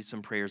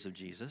some prayers of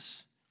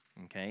Jesus,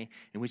 okay,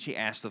 in which he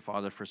asked the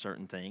Father for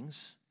certain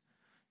things,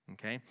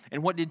 okay?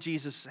 And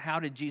how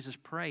did Jesus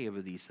pray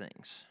over these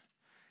things?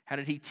 How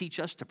did he teach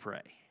us to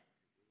pray?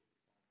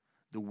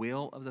 The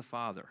will of the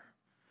Father.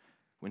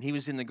 When he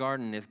was in the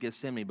Garden of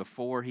Gethsemane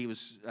before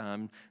his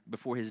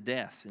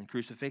death and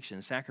crucifixion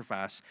and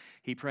sacrifice,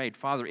 he prayed,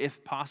 Father,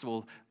 if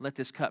possible, let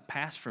this cup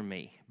pass from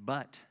me,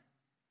 but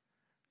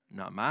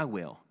not my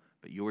will,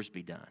 but yours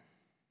be done.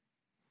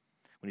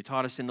 When he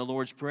taught us in the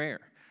Lord's Prayer,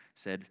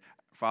 said,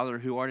 Father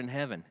who art in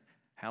heaven,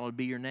 hallowed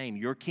be your name.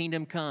 Your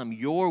kingdom come,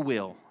 your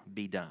will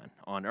be done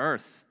on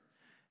earth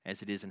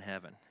as it is in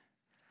heaven.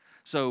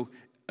 So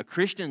a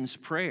Christian's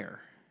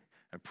prayer,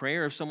 a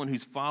prayer of someone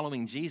who's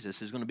following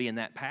Jesus, is going to be in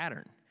that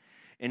pattern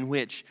in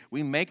which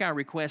we make our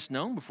requests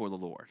known before the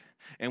Lord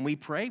and we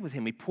pray with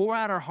him. We pour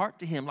out our heart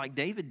to him like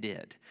David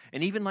did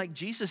and even like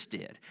Jesus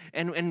did.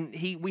 And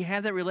we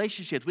have that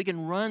relationship. We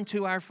can run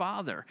to our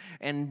Father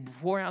and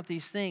pour out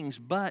these things,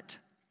 but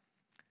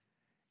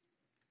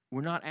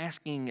we're not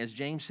asking, as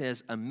James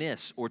says,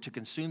 amiss or to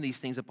consume these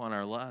things upon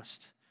our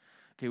lust.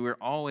 Okay, we're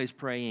always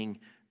praying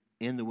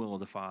in the will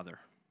of the Father.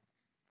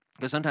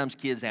 Because sometimes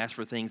kids ask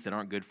for things that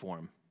aren't good for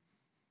them.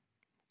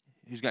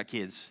 Who's got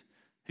kids?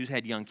 Who's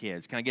had young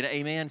kids? Can I get an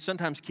amen?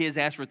 Sometimes kids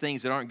ask for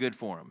things that aren't good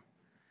for them.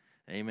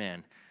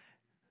 Amen.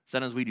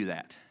 Sometimes we do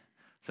that.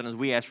 Sometimes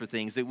we ask for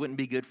things that wouldn't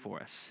be good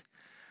for us.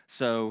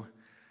 So,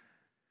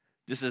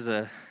 just as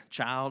a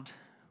child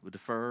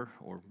defer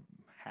or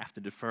have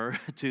to defer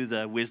to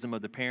the wisdom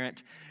of the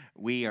parent.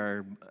 We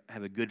have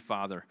a good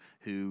father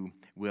who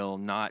will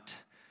not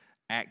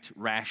act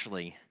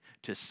rashly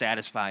to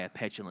satisfy a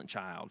petulant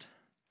child.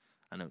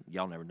 I know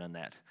y'all never done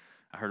that.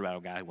 I heard about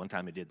a guy one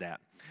time who did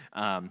that.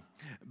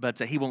 But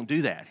he won't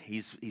do that.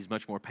 He's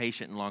much more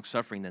patient and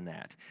long-suffering than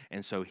that.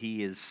 And so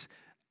he is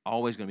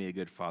always going to be a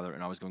good father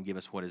and always going to give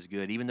us what is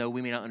good. Even though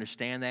we may not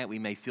understand that, we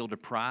may feel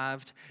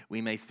deprived,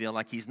 we may feel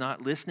like he's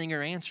not listening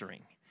or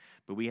answering.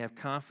 But we have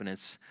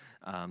confidence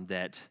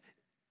that,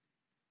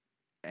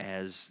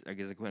 as I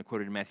guess I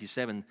quoted in Matthew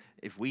 7,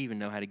 if we even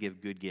know how to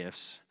give good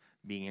gifts,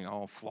 being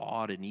all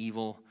flawed and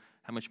evil,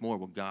 how much more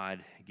will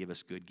God give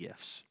us good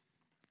gifts?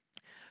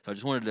 So I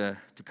just wanted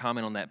to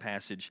comment on that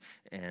passage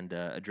and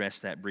address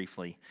that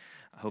briefly.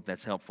 I hope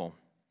that's helpful.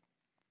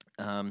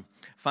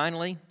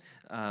 Finally,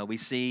 we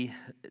see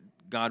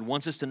God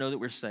wants us to know that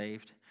we're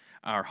saved.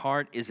 Our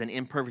heart is an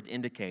imperfect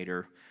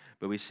indicator,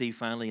 but we see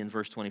finally in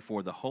verse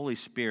 24, the Holy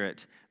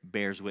Spirit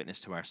bears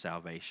witness to our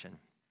salvation.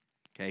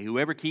 Okay,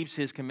 whoever keeps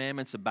his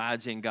commandments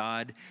abides in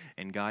God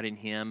and God in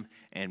him,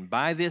 and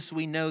by this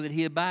we know that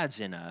he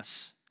abides in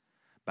us,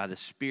 by the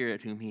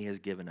Spirit whom he has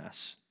given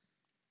us.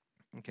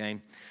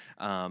 Okay,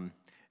 as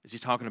you're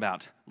talking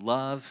about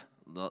love,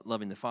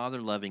 loving the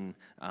Father, loving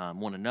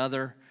one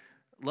another,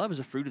 love is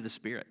a fruit of the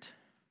Spirit.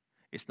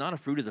 It's not a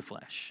fruit of the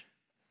flesh.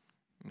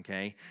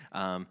 Okay,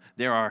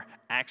 there are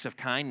acts of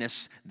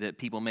kindness that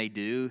people may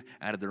do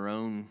out of their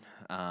own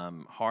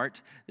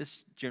heart. This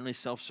is generally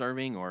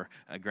self-serving or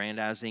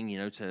aggrandizing.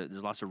 There's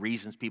lots of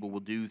reasons people will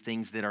do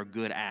things that are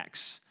good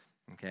acts.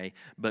 Okay,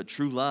 but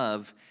true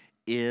love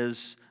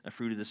is a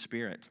fruit of the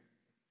Spirit.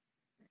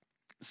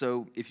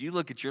 So if you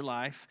look at your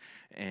life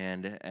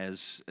and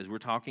as we're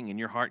talking and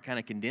your heart kind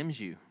of condemns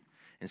you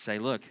and say,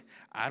 look,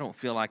 I don't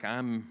feel like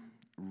I'm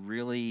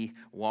really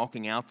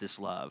walking out this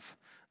love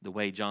the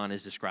way John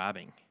is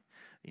describing.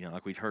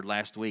 Like we heard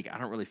last week, I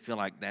don't really feel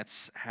like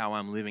that's how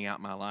I'm living out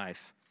my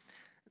life.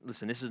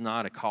 Listen, this is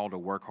not a call to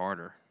work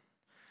harder.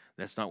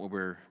 That's not what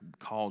we're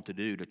called to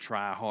do, to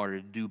try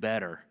harder, to do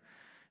better.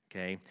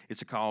 Okay?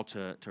 It's a call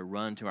to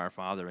run to our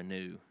Father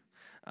anew,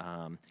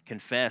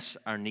 confess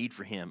our need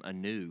for him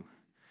anew.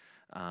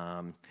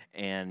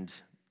 And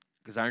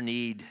because our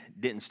need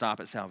didn't stop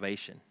at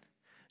salvation.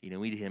 We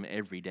need him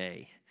every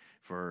day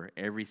for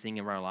everything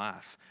of our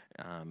life.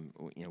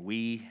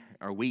 We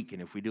are weak,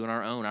 and if we do it on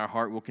our own, our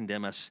heart will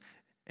condemn us,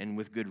 and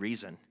with good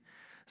reason.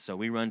 So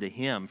we run to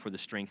him for the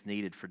strength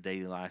needed for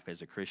daily life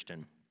as a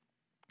Christian.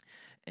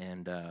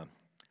 And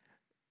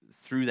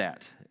through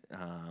that,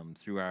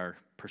 through our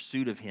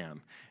pursuit of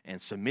him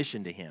and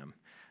submission to him,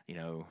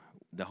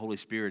 the Holy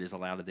Spirit is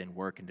allowed to then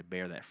work and to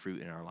bear that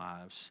fruit in our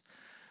lives.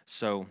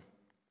 So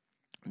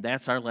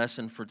that's our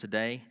lesson for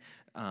today.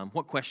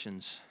 What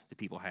questions do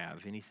people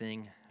have?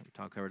 Anything?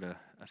 We covered a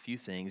few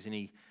things.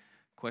 Any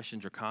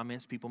questions or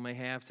comments people may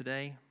have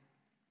today?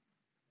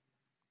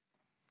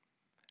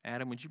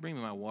 Adam, would you bring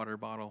me my water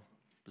bottle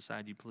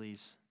beside you,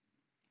 please?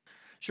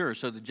 Sure.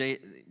 So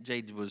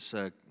Jade was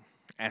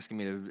asking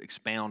me to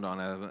expound on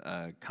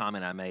a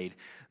comment I made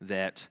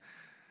that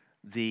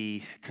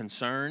the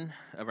concern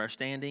of our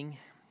standing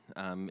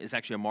is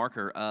actually a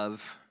marker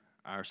of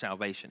our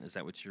salvation. Is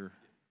that what you're...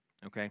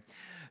 Okay.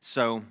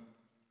 So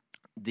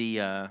the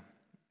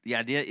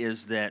idea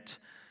is that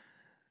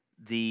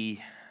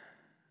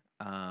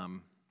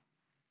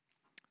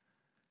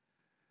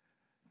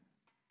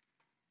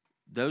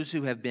those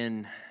who are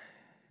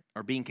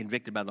being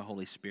convicted by the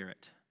Holy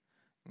Spirit,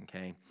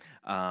 okay,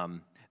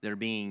 they're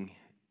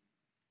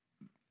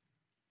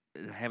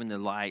having the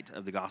light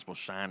of the gospel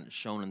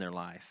shown in their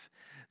life,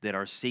 that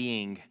are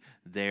seeing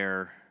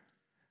their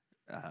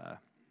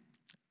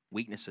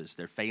weaknesses,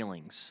 their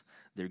failings,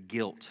 their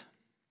guilt.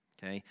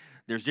 Okay,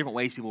 there's different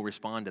ways people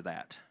respond to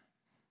that.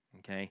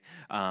 Okay,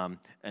 an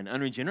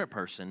unregenerate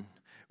person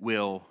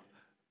will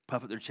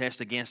puff up their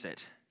chest against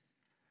it.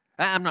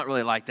 I'm not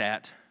really like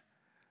that.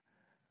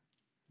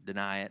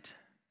 Deny it.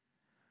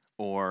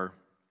 Or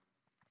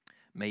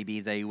maybe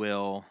they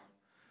will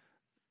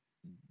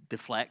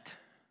deflect.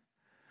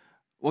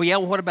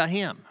 Well, what about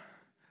him?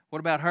 What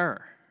about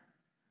her?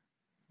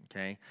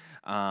 Okay,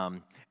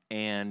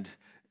 and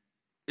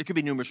it could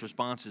be numerous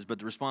responses, but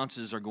the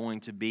responses are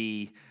going to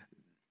be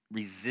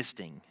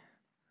resisting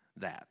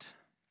that.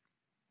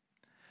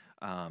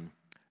 The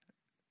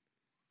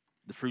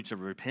fruits of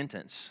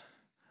repentance,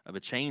 of a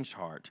changed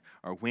heart,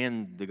 are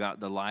when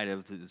the light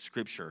of the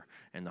Scripture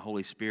and the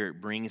Holy Spirit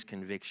brings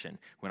conviction.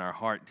 When our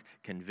heart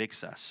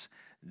convicts us,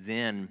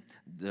 then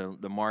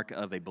the mark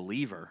of a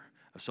believer,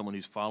 of someone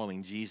who's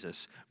following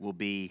Jesus, will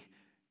be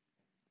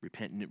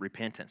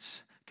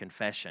repentance,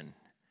 confession,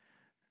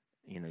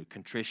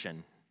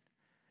 contrition,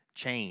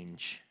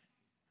 change,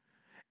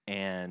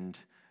 and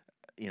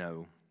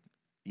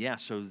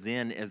so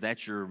then if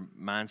that's your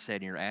mindset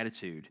and your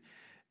attitude,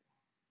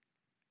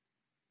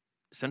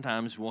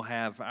 sometimes we'll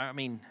have, I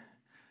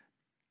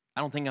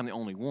don't think I'm the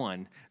only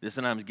one that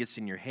sometimes gets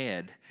in your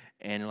head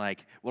and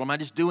like, well, am I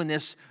just doing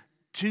this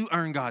to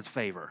earn God's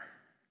favor?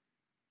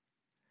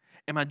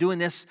 Am I doing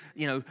this,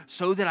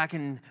 so that I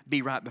can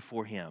be right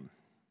before him?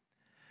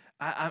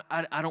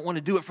 I don't want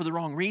to do it for the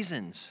wrong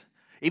reasons.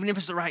 Even if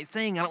it's the right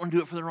thing, I don't want to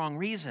do it for the wrong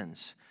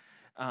reasons.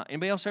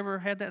 Anybody else ever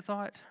had that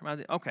thought?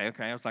 Okay.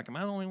 I was like, am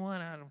I the only one?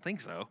 I don't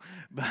think so,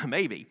 but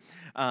maybe.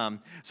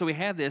 So we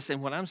have this,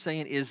 and what I'm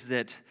saying is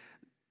that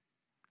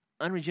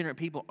unregenerate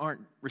people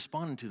aren't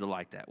responding to the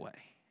light that way.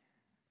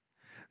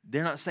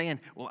 They're not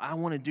saying, well, I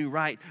want to do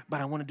right,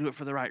 but I want to do it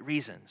for the right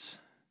reasons.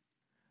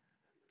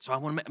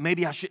 So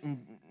maybe I shouldn't,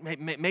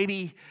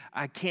 maybe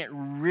I can't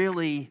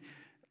really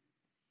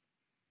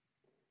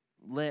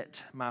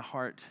let my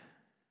heart,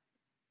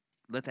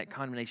 let that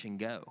condemnation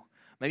go.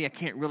 Maybe I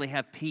can't really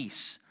have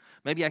peace.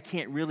 Maybe I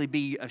can't really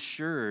be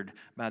assured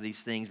by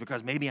these things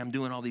because maybe I'm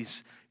doing all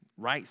these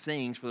right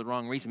things for the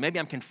wrong reason. Maybe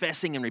I'm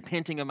confessing and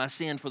repenting of my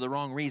sin for the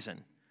wrong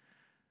reason.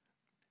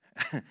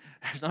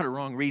 There's not a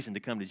wrong reason to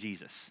come to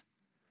Jesus.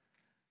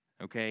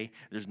 Okay?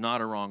 There's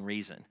not a wrong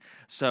reason.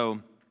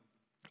 So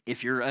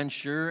if you're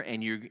unsure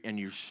and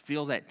you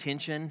feel that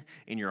tension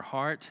in your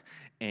heart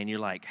and you're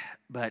like,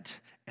 but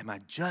am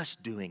I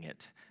just doing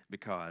it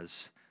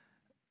because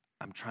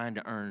I'm trying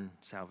to earn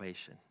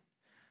salvation?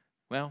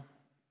 Well,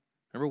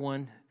 number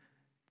one,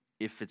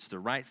 if it's the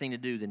right thing to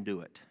do, then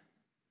do it.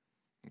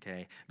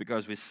 Okay?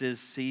 Because we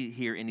see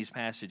here in these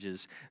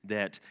passages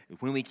that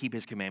when we keep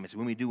his commandments,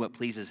 when we do what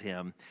pleases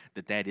him,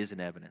 that is an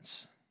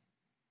evidence.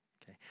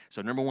 Okay?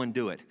 So number one,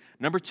 do it.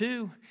 Number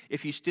two,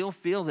 if you still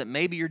feel that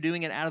maybe you're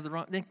doing it out of the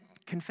wrong, then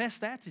confess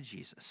that to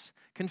Jesus.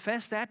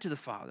 Confess that to the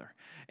Father.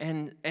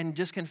 And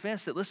just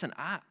confess that, listen,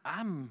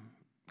 I'm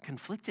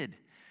conflicted.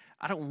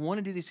 I don't want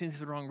to do these things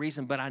for the wrong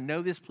reason, but I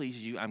know this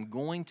pleases you. I'm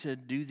going to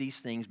do these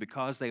things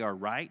because they are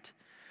right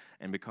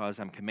and because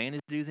I'm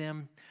commanded to do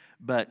them.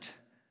 But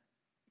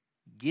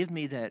give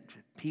me that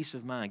peace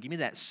of mind. Give me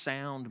that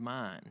sound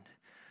mind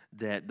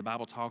that the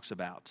Bible talks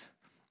about.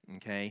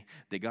 Okay,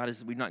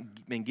 that we've not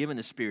been given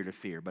the spirit of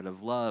fear, but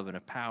of love and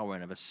of power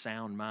and of a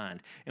sound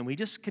mind. And we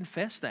just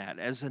confess that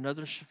as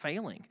another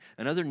failing,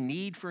 another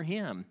need for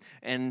him.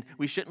 And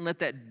we shouldn't let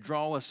that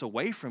draw us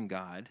away from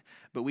God,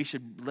 but we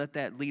should let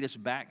that lead us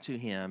back to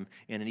him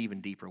in an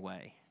even deeper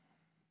way.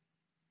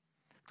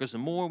 Because the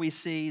more we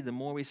see,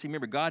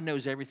 remember, God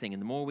knows everything. And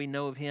the more we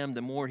know of him,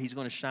 the more he's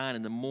going to shine.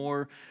 And the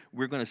more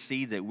we're going to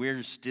see that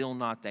we're still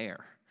not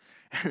there.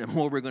 And the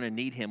more we're going to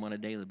need him on a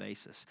daily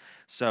basis.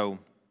 So,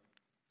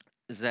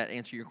 does that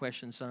answer your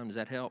question, son? Does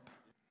that help?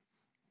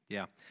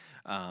 Yeah.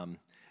 An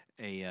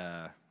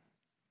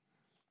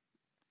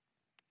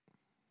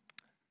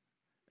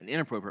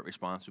inappropriate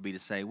response would be to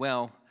say,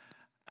 well,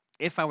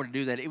 if I were to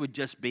do that, it would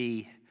just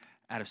be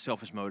out of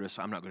selfish motives,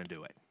 so I'm not going to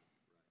do it.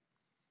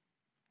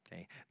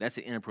 Okay, that's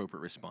an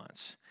inappropriate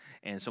response.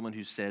 And someone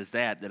who says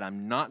that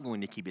I'm not going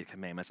to keep his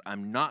commandments,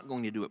 I'm not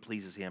going to do what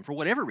pleases him for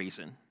whatever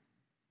reason,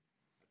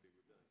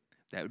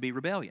 that would be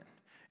rebellion.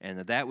 And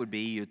that would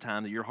be a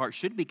time that your heart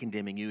should be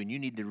condemning you, and you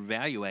need to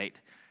evaluate,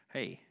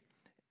 hey,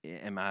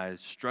 am I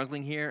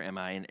struggling here? Am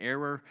I in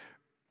error?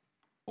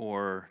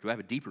 Or do I have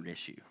a deeper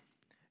issue?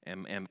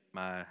 Am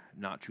I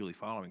not truly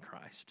following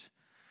Christ?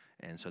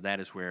 And so that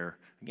is where,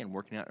 again,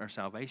 working out our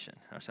salvation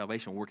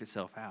will work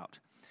itself out.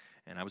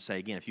 And I would say,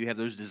 again, if you have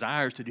those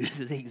desires to do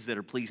the things that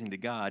are pleasing to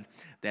God,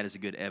 that is a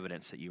good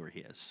evidence that you are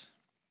his.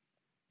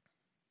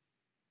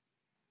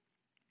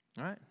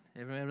 All right,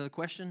 everyone have another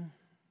question?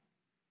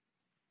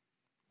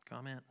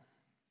 Comment?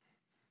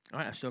 All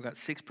right, I still got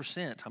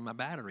 6% on my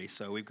battery,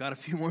 so we've got a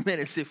few more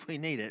minutes if we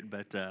need it.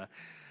 But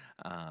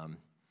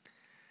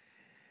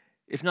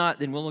if not,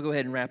 then we'll go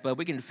ahead and wrap up.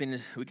 We can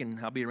finish.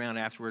 I'll be around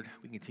afterward.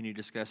 We can continue to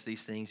discuss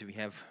these things. If you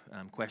have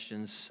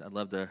questions, I'd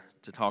love to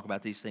talk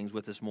about these things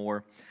with us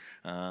more.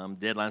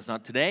 Deadline's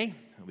not today.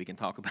 We can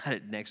talk about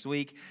it next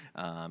week.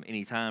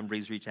 Anytime,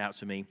 please reach out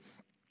to me.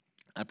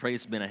 I pray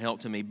it's been a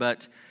help to me.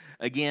 But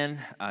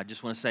again, I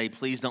just want to say,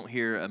 please don't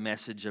hear a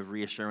message of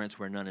reassurance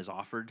where none is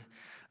offered.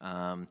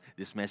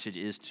 This message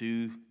is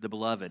to the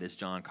beloved, as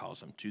John calls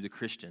them, to the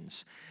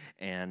Christians.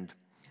 And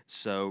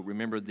so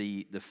remember,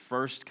 the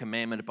first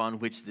commandment upon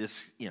which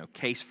this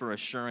case for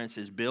assurance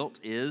is built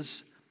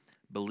is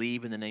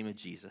believe in the name of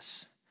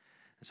Jesus.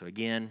 And so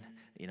again,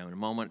 in a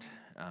moment,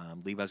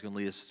 Levi's going to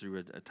lead us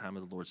through a time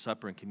of the Lord's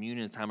Supper and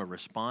communion, a time of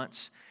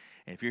response.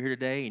 And if you're here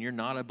today and you're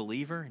not a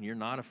believer and you're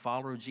not a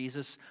follower of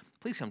Jesus,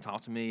 please come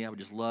talk to me. I would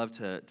just love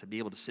to be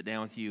able to sit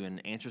down with you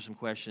and answer some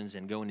questions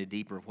and go into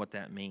deeper of what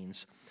that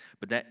means.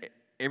 But that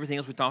everything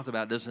else we talked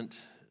about doesn't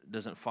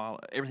follow.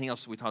 Everything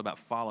else we talked about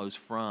follows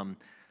from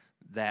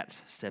that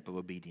step of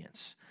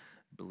obedience,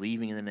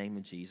 believing in the name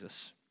of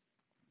Jesus.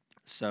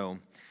 So,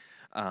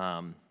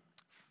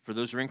 for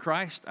those who are in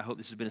Christ, I hope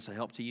this has been a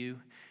help to you.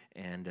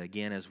 And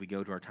again, as we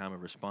go to our time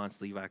of response,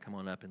 Levi, come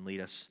on up and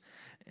lead us.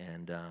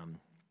 And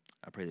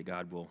I pray that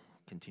God will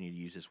continue to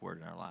use this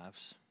word in our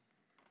lives.